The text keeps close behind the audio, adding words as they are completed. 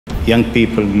young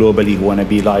people globally want to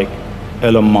be like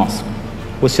Elon Musk.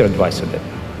 What's your advice to them?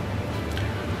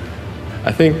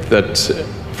 I think that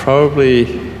probably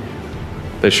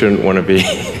they shouldn't want to be.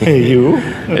 You?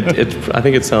 I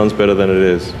think it sounds better than it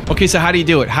is. Okay, so how do you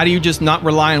do it? How do you just not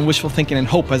rely on wishful thinking and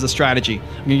hope as a strategy?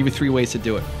 I'm going to give you 3 ways to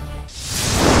do it.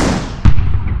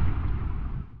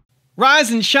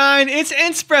 Rise and shine, it's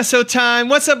Entspresso time.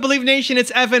 What's up, Believe Nation? It's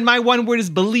Evan. My one word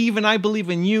is believe, and I believe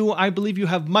in you. I believe you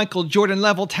have Michael Jordan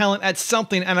level talent at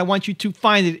something, and I want you to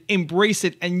find it, embrace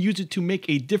it, and use it to make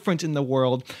a difference in the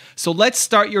world. So let's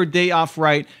start your day off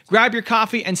right. Grab your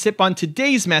coffee and sip on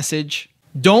today's message.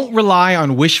 Don't rely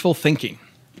on wishful thinking.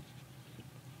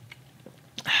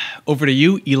 Over to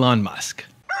you, Elon Musk.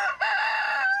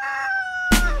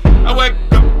 I wake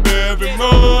up every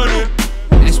morning.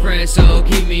 Espresso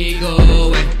keep me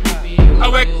going. I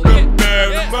wake up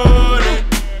every morning.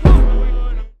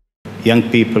 Young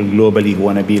people globally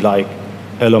want to be like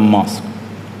Elon Musk.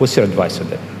 What's your advice to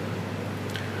them?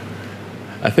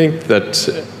 I think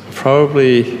that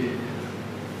probably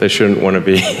they shouldn't want to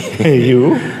be.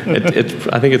 You?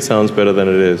 I think it sounds better than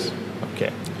it is.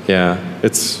 Okay. Yeah,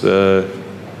 it's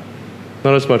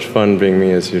not as much fun being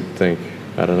me as you'd think.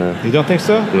 I don't know. You don't think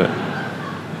so? No.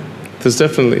 There's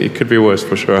definitely, it could be worse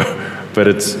for sure, but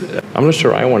I'm not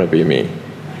sure I want to be me.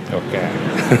 Okay.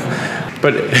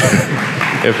 But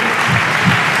if,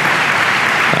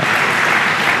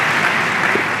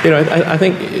 I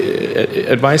think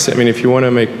advice, I mean, if you want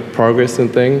to make progress in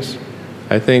things,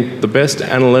 I think the best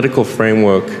analytical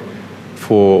framework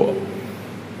for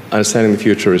understanding the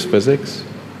future is physics.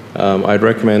 I'd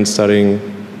recommend studying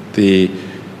the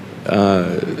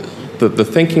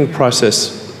thinking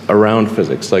process around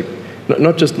physics, like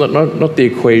not the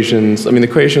equations. I mean, the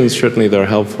equations certainly they're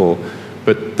helpful,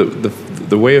 but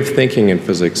the way of thinking in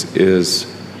physics is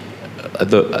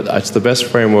it's the best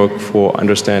framework for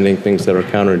understanding things that are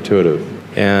counterintuitive,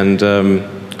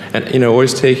 and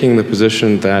always taking the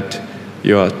position that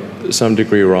you are to some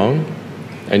degree wrong,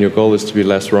 and your goal is to be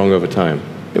less wrong over time.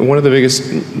 And one of the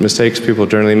biggest mistakes people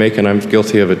generally make, and I'm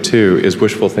guilty of it too, is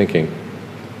wishful thinking.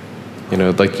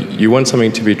 Like you want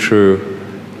something to be true,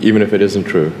 even if it isn't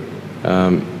true.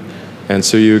 And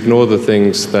so you ignore the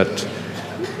things that,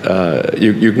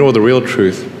 you ignore the real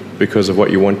truth because of what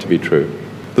you want to be true.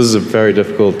 This is a very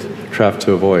difficult trap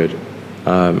to avoid.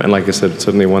 And like I said, it's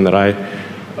certainly one that I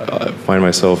find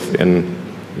myself in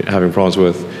having problems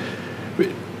with.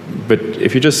 But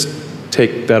if you just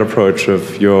take that approach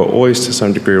of you're always to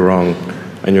some degree wrong,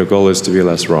 and your goal is to be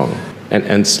less wrong,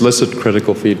 and solicit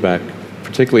critical feedback,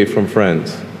 particularly from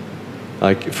friends.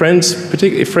 Like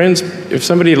particularly friends, if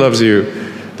somebody loves you,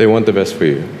 they want the best for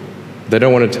you. They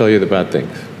don't want to tell you the bad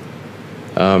things.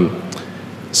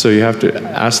 So you have to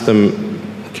ask them,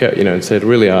 and say,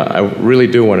 really, I really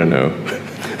do want to know.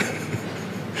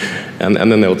 and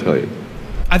then they'll tell you.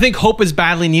 I think hope is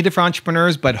badly needed for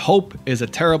entrepreneurs, but hope is a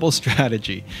terrible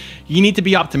strategy. You need to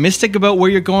be optimistic about where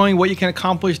you're going, what you can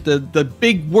accomplish, the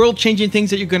big world-changing things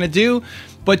that you're going to do,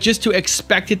 but just to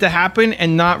expect it to happen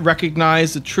and not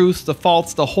recognize the truths, the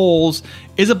faults, the holes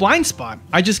is a blind spot.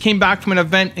 I just came back from an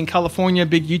event in California, a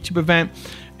big YouTube event,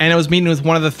 and I was meeting with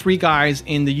one of the 3 guys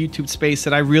in the YouTube space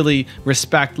that I really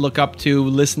respect, look up to,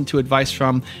 listen to advice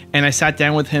from, and I sat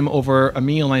down with him over a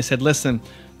meal and I said, listen,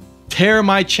 tear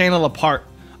my channel apart.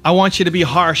 I want you to be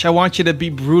harsh. I want you to be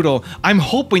brutal. I'm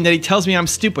hoping that he tells me I'm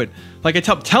stupid. Like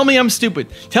tell me I'm stupid.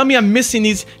 Tell me I'm missing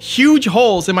these huge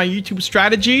holes in my YouTube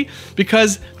strategy,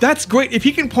 because that's great. If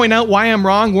he can point out why I'm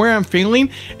wrong, where I'm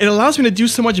failing, it allows me to do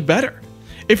so much better.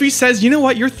 If he says, you know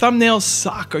what, your thumbnails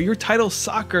suck, or your titles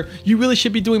suck, or you really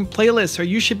should be doing playlists, or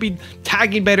you should be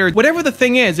tagging better, whatever the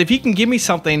thing is, if he can give me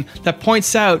something that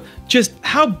points out just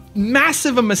how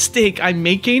massive a mistake I'm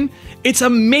making, it's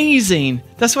amazing.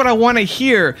 That's what I want to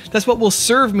hear. That's what will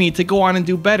serve me to go on and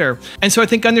do better. And so I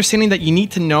think understanding that you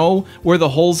need to know where the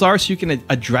holes are so you can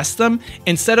address them,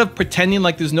 instead of pretending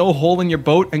like there's no hole in your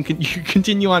boat and you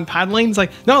continue on paddling. It's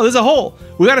like, no, there's a hole.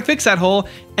 We got to fix that hole,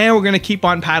 and we're going to keep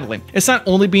on paddling. It's not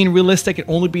only being realistic and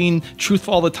only being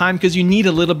truthful all the time, because you need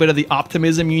a little bit of the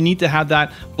optimism. You need to have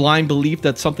that blind belief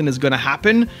that something is going to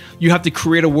happen. You have to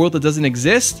create a world that doesn't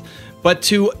exist. But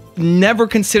to never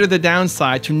consider the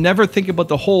downside, to never think about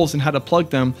the holes and how to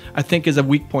plug them, I think is a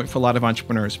weak point for a lot of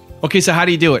entrepreneurs. Okay, so how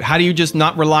do you do it? How do you just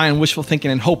not rely on wishful thinking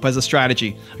and hope as a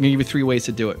strategy? I'm gonna give you 3 ways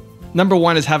to do it. Number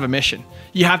 1 is have a mission.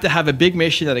 You have to have a big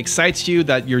mission that excites you,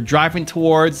 that you're driving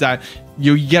towards, that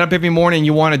you get up every morning and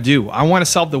you want to do. I want to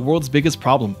solve the world's biggest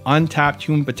problem, untapped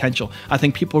human potential. I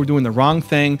think people are doing the wrong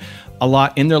thing a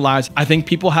lot in their lives. I think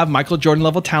people have Michael Jordan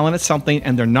level talent at something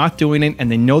and they're not doing it,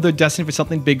 and they know they're destined for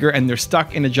something bigger and they're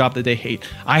stuck in a job that they hate.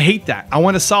 I hate that. I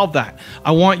want to solve that. I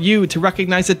want you to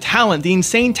recognize the talent, the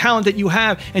insane talent that you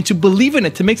have, and to believe in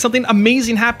it, to make something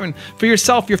amazing happen for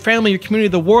yourself, your family, your community,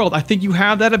 the world. I think you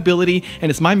have that ability,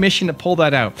 and it's my mission to pull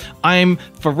that out. I'm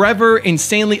forever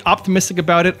insanely optimistic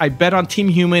about it. I bet on Team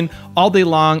Human all day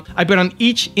long. I bet on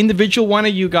each individual one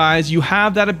of you guys. You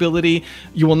have that ability.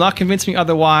 You will not convince me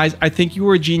otherwise. I think you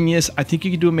are a genius. I think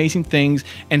you can do amazing things.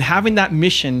 And having that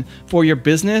mission for your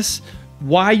business,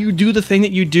 why you do the thing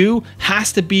that you do,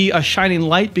 has to be a shining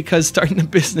light, because starting a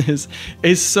business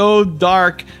is so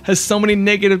dark, has so many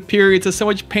negative periods, has so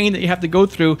much pain that you have to go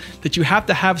through, that you have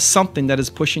to have something that is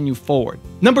pushing you forward.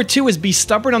 Number 2 is be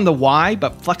stubborn on the why,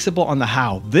 but flexible on the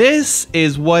how. This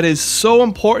is what is so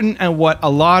important and what a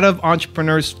lot of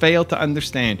entrepreneurs fail to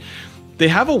understand. They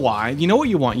have a why, you know what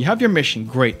you want, you have your mission,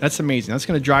 great, that's amazing, that's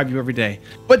gonna drive you every day.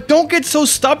 But don't get so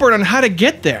stubborn on how to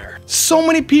get there. So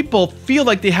many people feel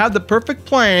like they have the perfect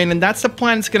plan, and that's the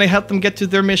plan that's gonna help them get to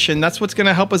their mission, that's what's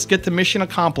gonna help us get the mission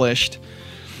accomplished.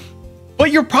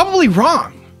 But you're probably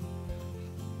wrong.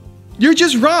 You're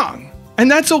just wrong,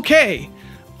 and that's okay.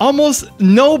 Almost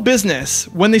no business,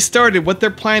 when they started, what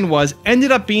their plan was,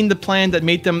 ended up being the plan that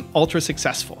made them ultra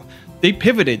successful. They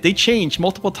pivoted, they changed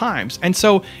multiple times. And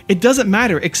so it doesn't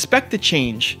matter, expect the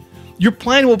change. Your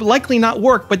plan will likely not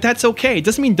work, but that's okay. It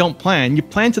doesn't mean don't plan. You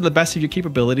plan to the best of your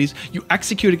capabilities, you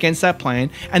execute against that plan,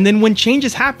 and then when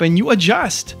changes happen, you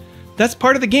adjust. That's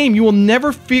part of the game. You will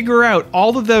never figure out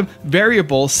all of the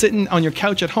variables sitting on your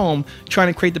couch at home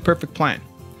trying to create the perfect plan.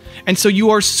 And so you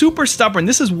are super stubborn.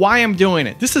 This is why I'm doing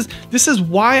it. This is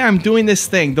why I'm doing this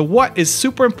thing. The what is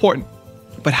super important,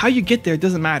 but how you get there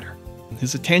doesn't matter.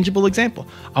 Here's a tangible example.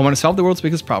 I want to solve the world's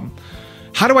biggest problem.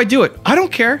 How do I do it? I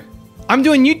don't care. I'm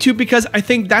doing YouTube because I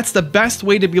think that's the best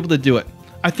way to be able to do it.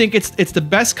 I think it's the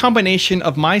best combination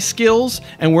of my skills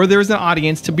and where there's an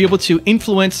audience to be able to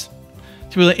influence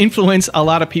a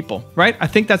lot of people, right? I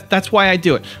think that's why I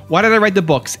do it. Why did I write the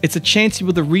books? It's a chance to be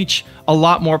able to reach a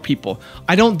lot more people.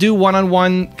 I don't do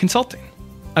one-on-one consulting.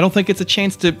 I don't think it's a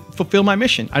chance to fulfill my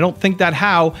mission. I don't think that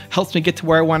how helps me get to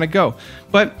where I want to go.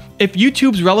 But if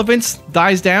YouTube's relevance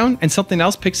dies down and something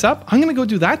else picks up, I'm going to go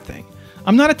do that thing.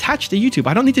 I'm not attached to YouTube.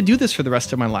 I don't need to do this for the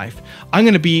rest of my life. I'm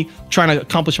going to be trying to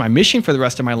accomplish my mission for the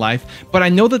rest of my life, but I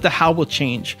know that the how will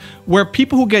change. Where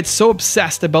people who get so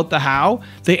obsessed about the how,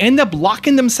 they end up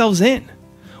locking themselves in.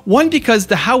 One, because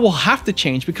the how will have to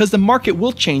change, because the market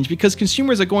will change, because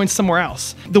consumers are going somewhere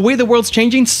else. The way the world's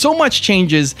changing, so much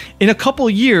changes in a couple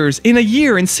of years, in a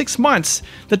year, in 6 months,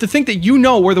 that to think that you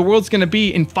know where the world's going to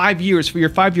be in 5 years for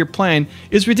your 5-year plan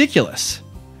is ridiculous.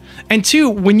 And 2,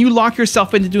 when you lock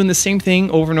yourself into doing the same thing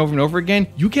over and over and over again,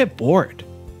 you get bored.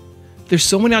 There's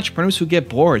so many entrepreneurs who get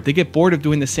bored. They get bored of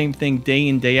doing the same thing day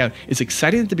in, day out. It's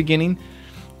exciting at the beginning.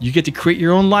 You get to create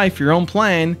your own life, your own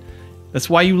plan. That's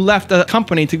why you left a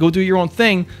company to go do your own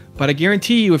thing. But I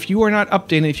guarantee you, if you are not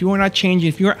updating, if you are not changing,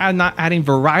 if you are not adding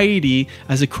variety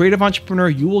as a creative entrepreneur,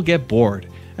 you will get bored.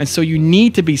 And so you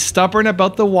need to be stubborn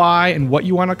about the why and what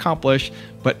you want to accomplish,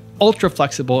 but ultra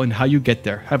flexible in how you get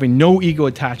there, having no ego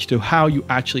attached to how you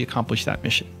actually accomplish that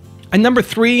mission. And number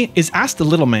 3 is ask the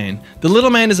little man. The little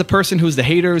man is a person who's the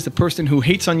hater, is the person who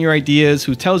hates on your ideas,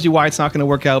 who tells you why it's not going to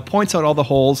work out, points out all the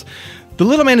holes. The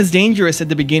little man is dangerous at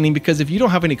the beginning, because if you don't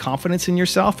have any confidence in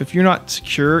yourself, if you're not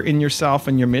secure in yourself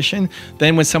and your mission,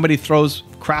 then when somebody throws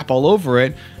crap all over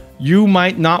it, you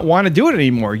might not want to do it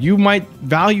anymore. You might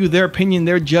value their opinion,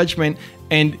 their judgment,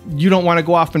 and you don't want to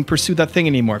go off and pursue that thing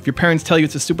anymore. If your parents tell you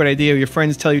it's a stupid idea, or your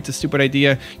friends tell you it's a stupid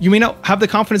idea, you may not have the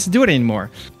confidence to do it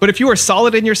anymore. But if you are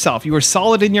solid in yourself, you are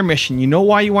solid in your mission, you know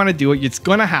why you want to do it, it's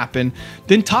going to happen,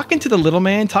 then talking to the little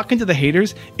man, talking to the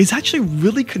haters is actually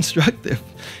really constructive,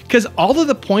 because all of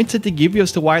the points that they give you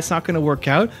as to why it's not going to work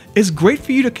out is great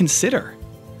for you to consider.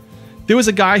 There was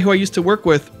a guy who I used to work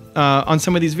with on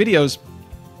some of these videos,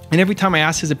 and every time I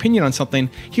asked his opinion on something,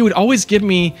 he would always give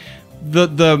me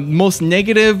the most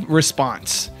negative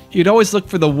response. He'd always look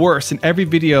for the worst in every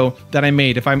video that I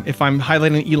made. If I'm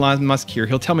highlighting Elon Musk here,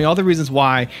 he'll tell me all the reasons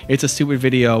why it's a stupid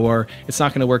video or it's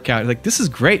not going to work out. Like, this is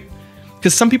great,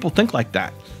 because some people think like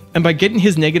that. And by getting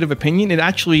his negative opinion, it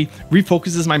actually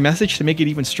refocuses my message to make it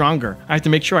even stronger. I have to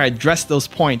make sure I address those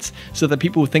points so that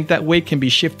people who think that way can be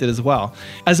shifted as well.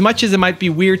 As much as it might be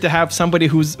weird to have somebody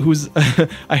who's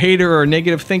a hater or a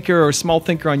negative thinker or a small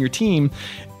thinker on your team,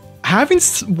 having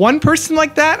one person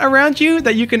like that around you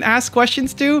that you can ask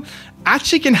questions to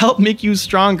actually can help make you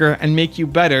stronger and make you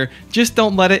better. Just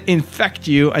don't let it infect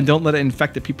you, and don't let it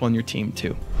infect the people on your team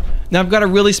too. Now, I've got a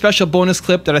really special bonus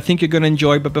clip that I think you're going to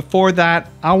enjoy, but before that,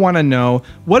 I want to know,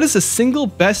 what is the single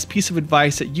best piece of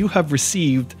advice that you have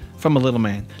received from a little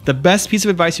man? The best piece of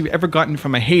advice you've ever gotten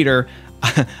from a hater?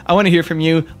 I want to hear from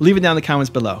you. Leave it down in the comments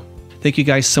below. Thank you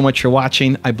guys so much for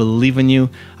watching. I believe in you.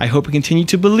 I hope you continue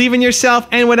to believe in yourself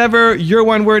and whatever your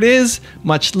one word is.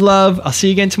 Much love. I'll see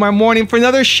you again tomorrow morning for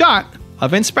another shot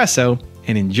of Entspresso,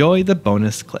 and enjoy the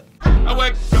bonus clip. I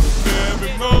wake up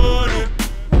every morning.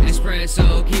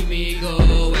 Espresso, keep me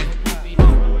going.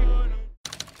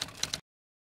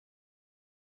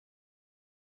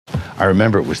 I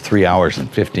remember it was 3 hours and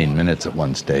 15 minutes at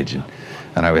one stage, and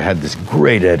I had this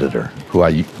great editor who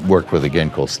I worked with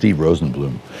again called Steve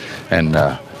Rosenblum. And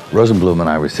Rosenblum and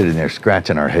I were sitting there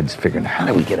scratching our heads figuring, how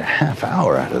do we get a half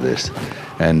hour out of this?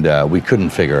 And we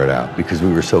couldn't figure it out because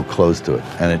we were so close to it.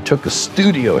 And it took a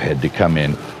studio head to come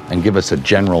in and give us a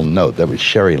general note. That was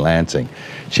Sherry Lansing.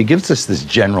 She gives us this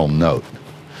general note.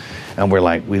 And we're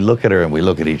like, we look at her and we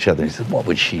look at each other and he said, what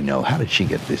would she know? How did she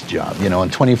get this job? You know,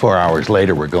 and 24 hours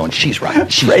later, we're going, she's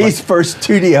right. She's Ray's right. first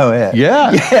studio head.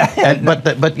 Yeah. Yeah. And,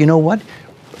 but you know what?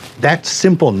 That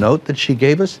simple note that she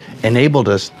gave us enabled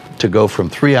us to go from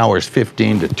 3 hours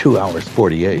 15 to 2 hours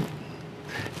 48.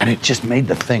 And it just made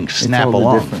the thing snap all the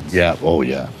along. difference. Yeah. Oh,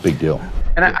 yeah. Big deal.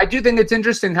 And I do think it's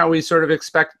interesting how we sort of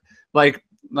expect, like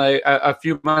a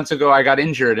few months ago, I got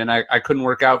injured and I couldn't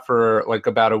work out for like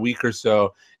about a week or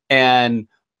so. And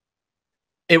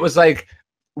it was like,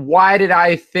 why did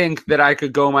I think that I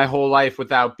could go my whole life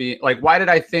without being like, why did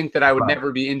I think that I would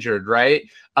never be injured? Right.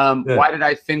 Why did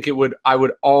I think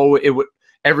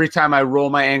every time I roll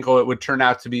my ankle, it would turn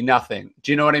out to be nothing.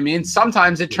 Do you know what I mean?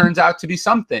 Sometimes it turns out to be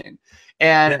something.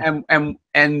 And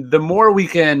the more we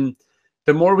can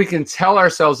tell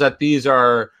ourselves that these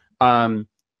are,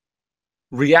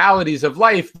 realities of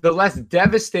life, the less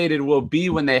devastated we'll be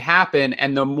when they happen,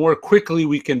 and the more quickly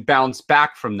we can bounce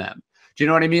back from them. Do you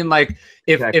know what I mean? Like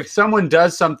if someone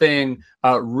does something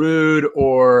rude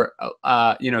or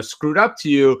screwed up to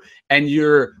you, and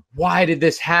you're, why did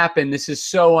this happen? This is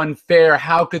so unfair.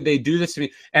 How could they do this to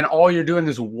me? And all you're doing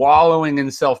is wallowing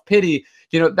in self-pity.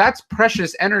 You know, that's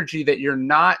precious energy that you're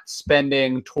not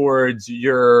spending towards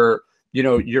your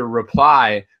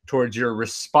reply, towards your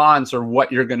response, or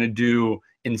what you're going to do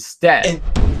instead. And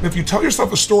if you tell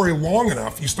yourself a story long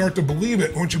enough, you start to believe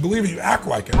it. And once you believe it, you act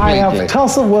like it. I have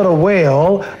tussled with a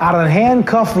whale, I done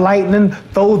handcuffed lightning,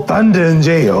 throw thunder in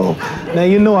jail. Now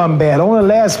you know I'm bad. Only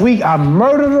last week I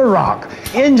murdered a rock,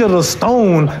 injured a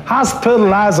stone,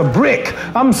 hospitalized a brick.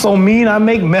 I'm so mean I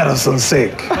make medicine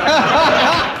sick.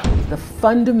 The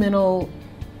fundamental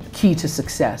key to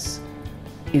success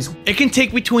is it can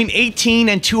take between 18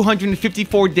 and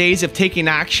 254 days of taking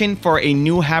action for a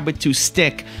new habit to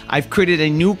stick. I've created a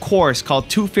new course called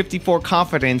 254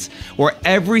 Confidence, where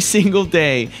every single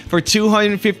day for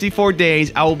 254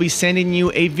 days, I will be sending you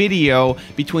a video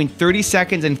between 30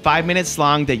 seconds and 5 minutes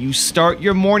long that you start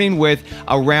your morning with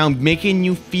around making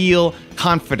you feel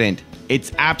confident.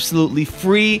 It's absolutely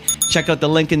free. Check out the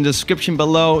link in the description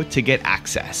below to get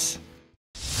access.